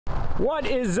What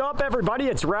is up, everybody?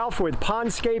 It's Ralph with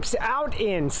Pondscapes out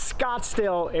in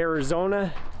Scottsdale,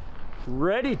 Arizona,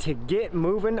 ready to get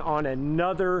moving on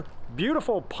another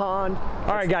beautiful pond.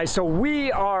 All right, guys, so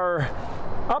we are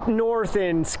up north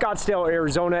in Scottsdale,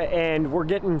 Arizona, and we're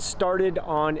getting started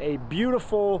on a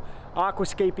beautiful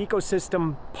aquascape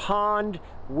ecosystem pond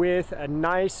with a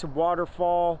nice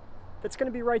waterfall that's going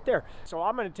to be right there. So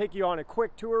I'm going to take you on a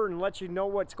quick tour and let you know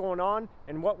what's going on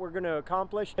and what we're going to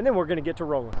accomplish, and then we're going to get to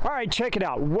rolling. All right, check it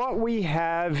out. What we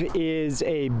have is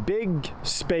a big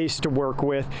space to work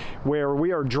with where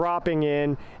we are dropping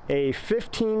in a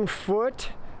 15-foot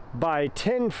by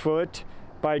 10-foot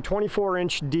by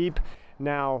 24-inch deep.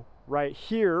 Now, right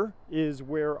here is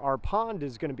where our pond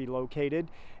is going to be located.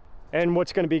 And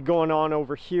what's going to be going on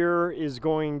over here is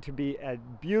going to be a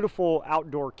beautiful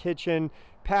outdoor kitchen,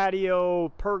 patio,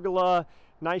 pergola,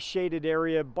 nice shaded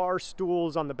area, bar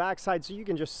stools on the backside, so you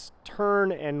can just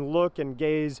turn and look and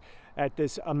gaze at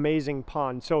this amazing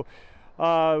pond. So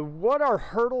what our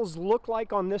hurdles look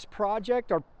like on this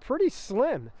project are pretty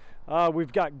slim.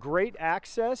 We've got great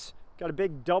access, got a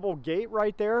big double gate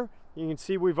right there. You can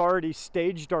see we've already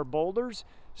staged our boulders.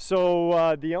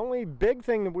 So the only big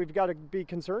thing that we've got to be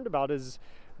concerned about is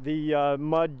the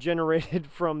mud generated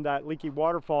from that leaky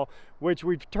waterfall, which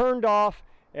we've turned off,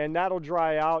 and that'll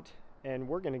dry out, and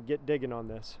we're going to get digging on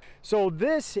this. So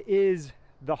this is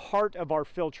the heart of our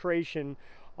filtration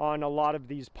on a lot of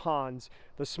these ponds,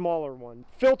 the smaller one.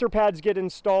 Filter pads get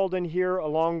installed in here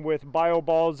along with bio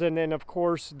balls, and then of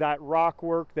course that rock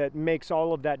work that makes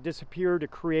all of that disappear to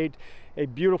create a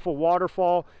beautiful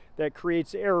waterfall that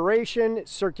creates aeration,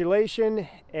 circulation,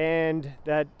 and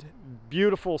that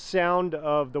beautiful sound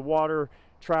of the water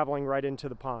traveling right into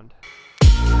the pond.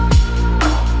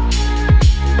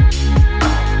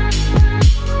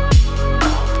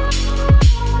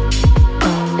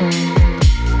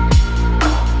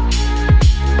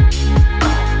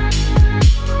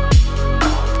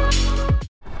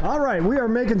 All right, we are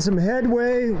making some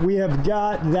headway. We have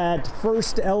got that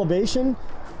first elevation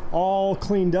all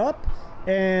cleaned up.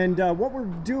 And what we're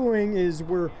doing is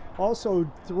we're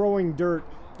also throwing dirt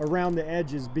around the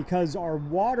edges because our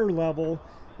water level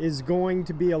is going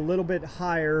to be a little bit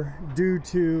higher due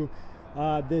to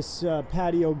this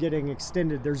patio getting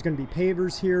extended. There's going to be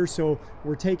pavers here, so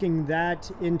we're taking that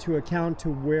into account to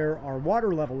where our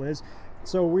water level is.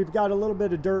 So we've got a little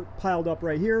bit of dirt piled up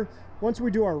right here. Once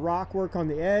we do our rock work on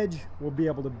the edge, we'll be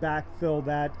able to backfill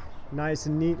that nice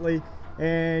and neatly.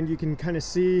 And you can kind of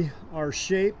see our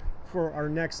shape for our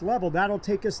next level. That'll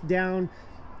take us down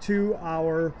to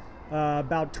our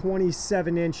about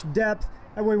 27-inch depth.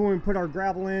 That way when we put our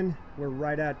gravel in, we're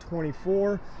right at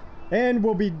 24. And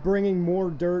we'll be bringing more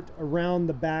dirt around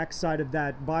the back side of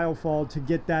that biofall to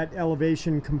get that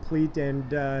elevation complete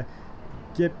and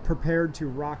get prepared to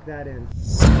rock that in.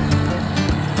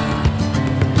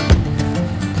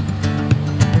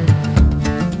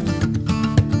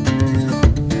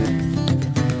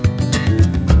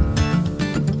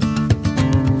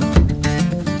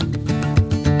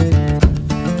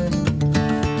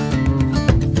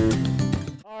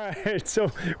 So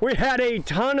we had a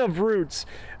ton of roots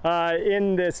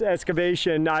in this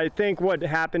excavation. I think what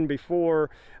happened before,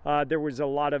 there was a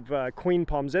lot of queen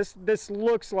palms. This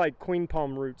looks like queen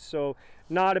palm roots, so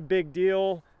not a big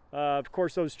deal. Of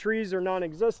course, those trees are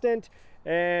non-existent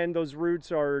and those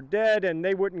roots are dead and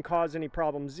they wouldn't cause any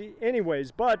problems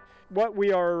anyways. But what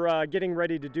we are getting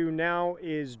ready to do now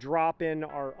is drop in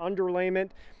our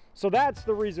underlayment. So that's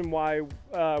the reason why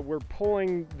we're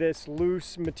pulling this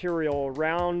loose material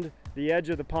around the edge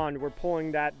of the pond. We're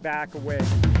pulling that back away.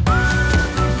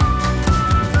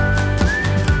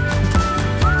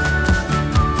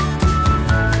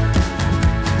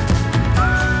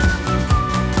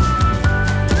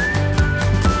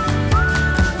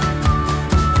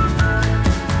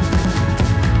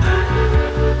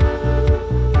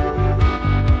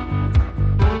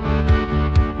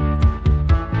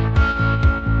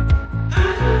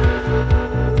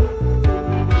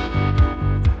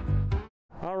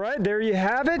 There you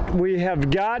have it. We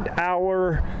have got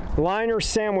our liner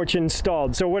sandwich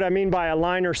installed. So what I mean by a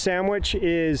liner sandwich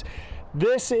is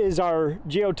this is our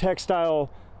geotextile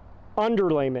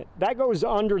underlayment. That goes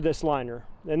under this liner.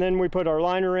 And then we put our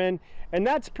liner in, and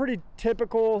that's pretty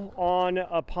typical on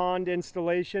a pond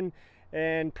installation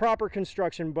and proper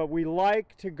construction, but we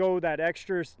like to go that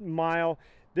extra mile.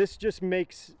 This just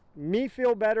makes me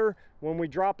feel better when we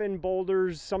drop in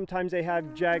boulders. Sometimes they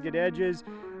have jagged edges.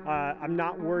 I'm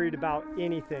not worried about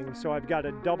anything, so I've got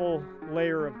a double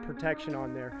layer of protection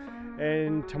on there.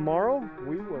 And tomorrow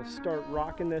we will start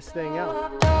rocking this thing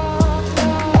out.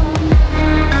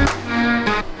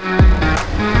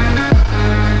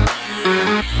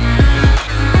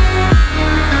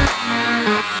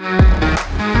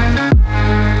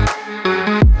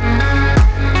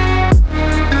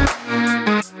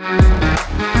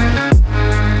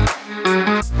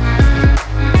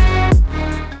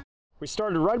 We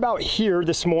started right about here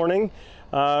this morning.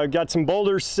 Got some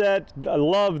boulders set. I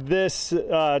love this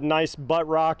nice butt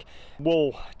rock.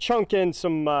 We'll chunk in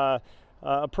some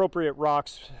appropriate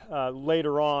rocks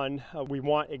later on. We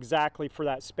want exactly for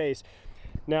that space.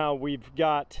 Now we've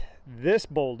got this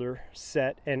boulder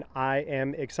set, and I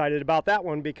am excited about that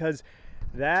one because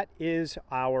that is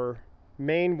our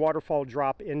main waterfall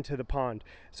drop into the pond.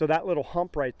 So that little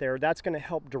hump right there, that's going to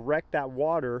help direct that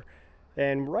water.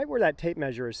 And right where that tape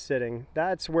measure is sitting,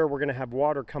 that's where we're going to have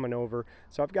water coming over.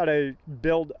 So I've got to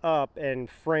build up and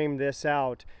frame this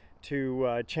out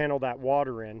to channel that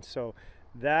water in. So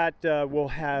that will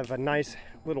have a nice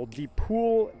little deep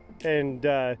pool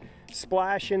and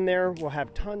splash in there. We'll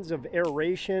have tons of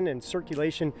aeration and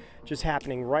circulation just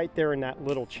happening right there in that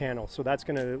little channel. So that's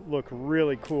going to look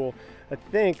really cool. I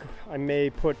think I may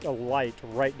put a light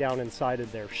right down inside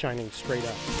of there, shining straight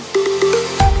up.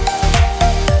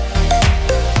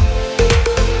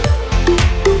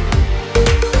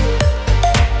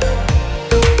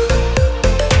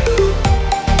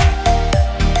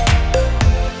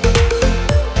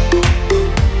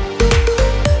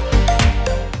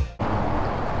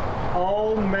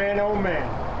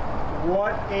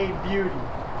 What a beauty.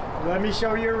 Let me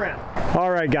show you around.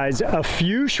 All right, guys, a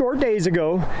few short days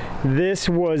ago, this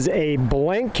was a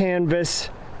blank canvas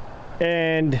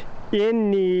and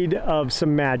in need of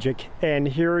some magic, and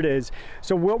here it is.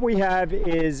 So what we have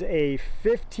is a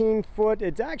 15-foot,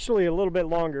 it's actually a little bit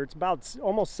longer, it's about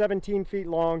almost 17 feet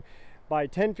long by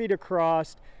 10 feet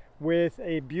across, with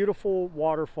a beautiful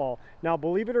waterfall. Now,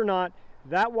 believe it or not,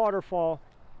 that waterfall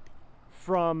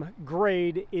from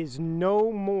grade is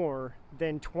no more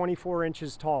than 24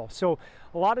 inches tall. So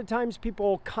a lot of times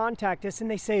people contact us and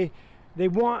they say they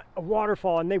want a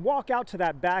waterfall, and they walk out to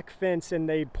that back fence and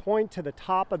they point to the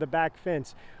top of the back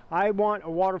fence. I want a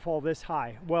waterfall this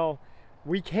high. Well,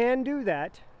 we can do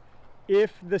that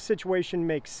if the situation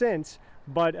makes sense,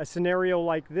 but a scenario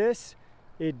like this,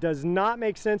 it does not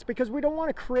make sense because we don't want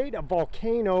to create a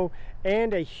volcano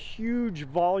and a huge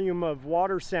volume of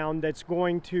water sound that's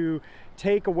going to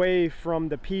take away from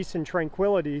the peace and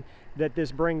tranquility that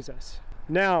this brings us.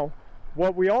 Now,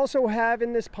 what we also have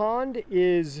in this pond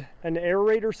is an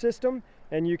aerator system,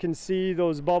 and you can see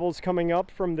those bubbles coming up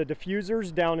from the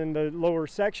diffusers down in the lower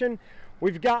section.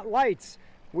 We've got lights.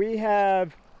 We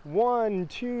have 1,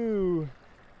 2,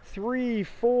 3,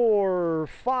 4,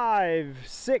 5,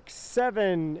 6,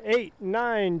 7, 8,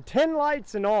 9, 10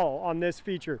 lights in all on this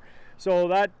feature. So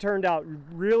that turned out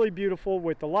really beautiful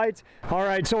with the lights. All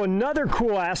right, so another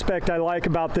cool aspect I like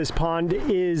about this pond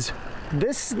is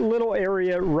this little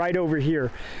area right over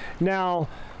here. Now,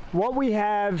 what we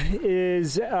have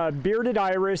is a bearded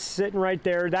iris sitting right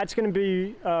there. That's going to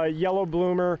be a yellow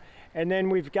bloomer. And then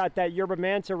we've got that yerba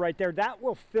manta right there. That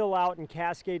will fill out and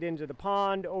cascade into the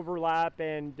pond, overlap,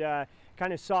 and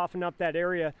kind of soften up that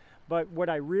area. But what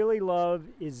I really love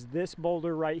is this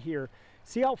boulder right here.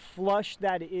 See how flush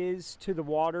that is to the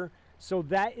water? So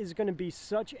that is going to be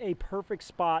such a perfect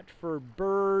spot for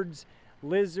birds,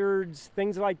 lizards,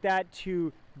 things like that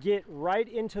to get right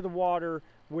into the water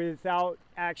without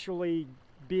actually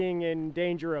being in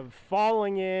danger of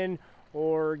falling in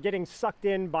or getting sucked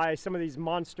in by some of these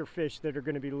monster fish that are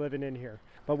going to be living in here.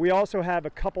 But we also have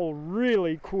a couple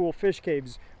really cool fish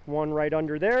caves, one right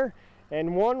under there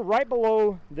and one right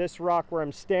below this rock where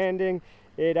I'm standing.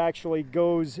 It actually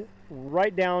goes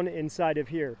right down inside of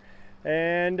here.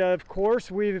 And of course,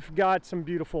 we've got some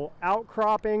beautiful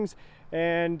outcroppings,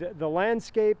 and the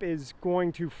landscape is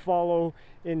going to follow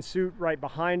in suit right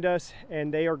behind us,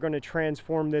 and they are going to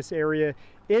transform this area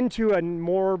into a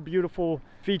more beautiful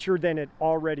feature than it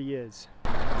already is.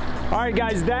 All right,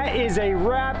 guys, that is a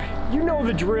wrap. You know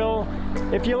the drill.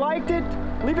 If you liked it,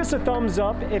 leave us a thumbs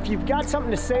up. If you've got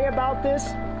something to say about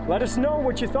this, let us know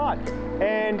what you thought,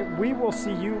 and we will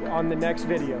see you on the next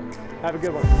video. Have a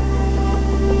good one.